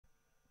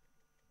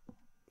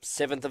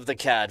7th of the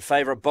card.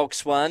 Favourite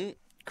box 1,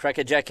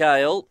 Crackerjack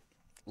Ale.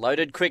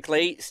 Loaded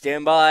quickly.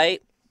 Stand by.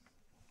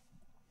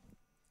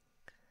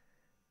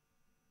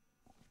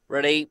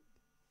 Ready.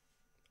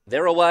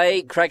 They're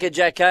away.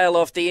 Crackerjack Ale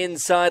off the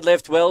inside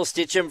left well.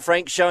 Stitchem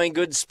Frank showing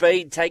good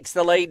speed. Takes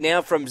the lead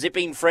now from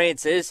Zipping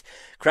Francis.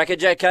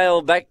 Crackerjack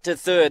Ale back to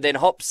third. Then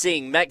Hop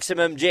Sing,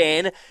 Maximum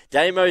Jan.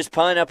 Damo's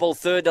Pineapple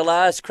third to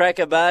last.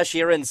 Cracker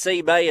Barshia and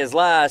Sea Bay is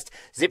last.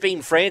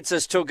 Zipping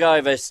Francis took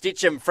over.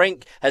 Stitchem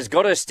Frank has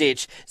got a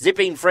stitch.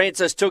 Zipping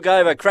Francis took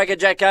over.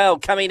 Crackerjack Ale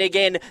coming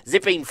again.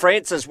 Zipping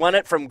Francis won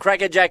it from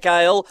Crackerjack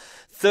Ale.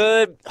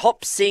 Third,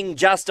 Hop Sing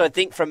just, I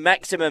think, from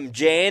Maximum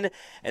Jan.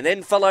 And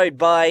then followed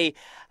by...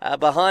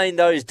 behind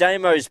those,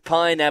 Damo's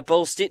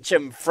Pineapple,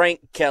 Stitchem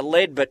Frank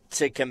led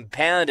but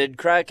compounded.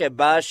 Cracker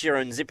Barshia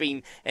and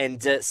Zipping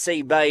and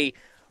Sea Bay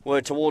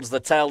were towards the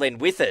tail end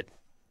with it.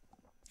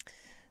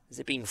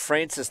 Zipping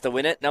Francis the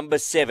winner, number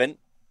 7.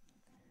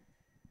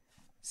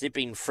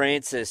 Zipping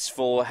Francis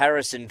for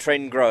Harrison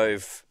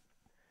Trengrove.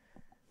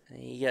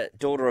 The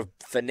daughter of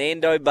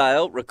Fernando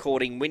Bale,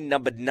 recording win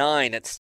number 9 at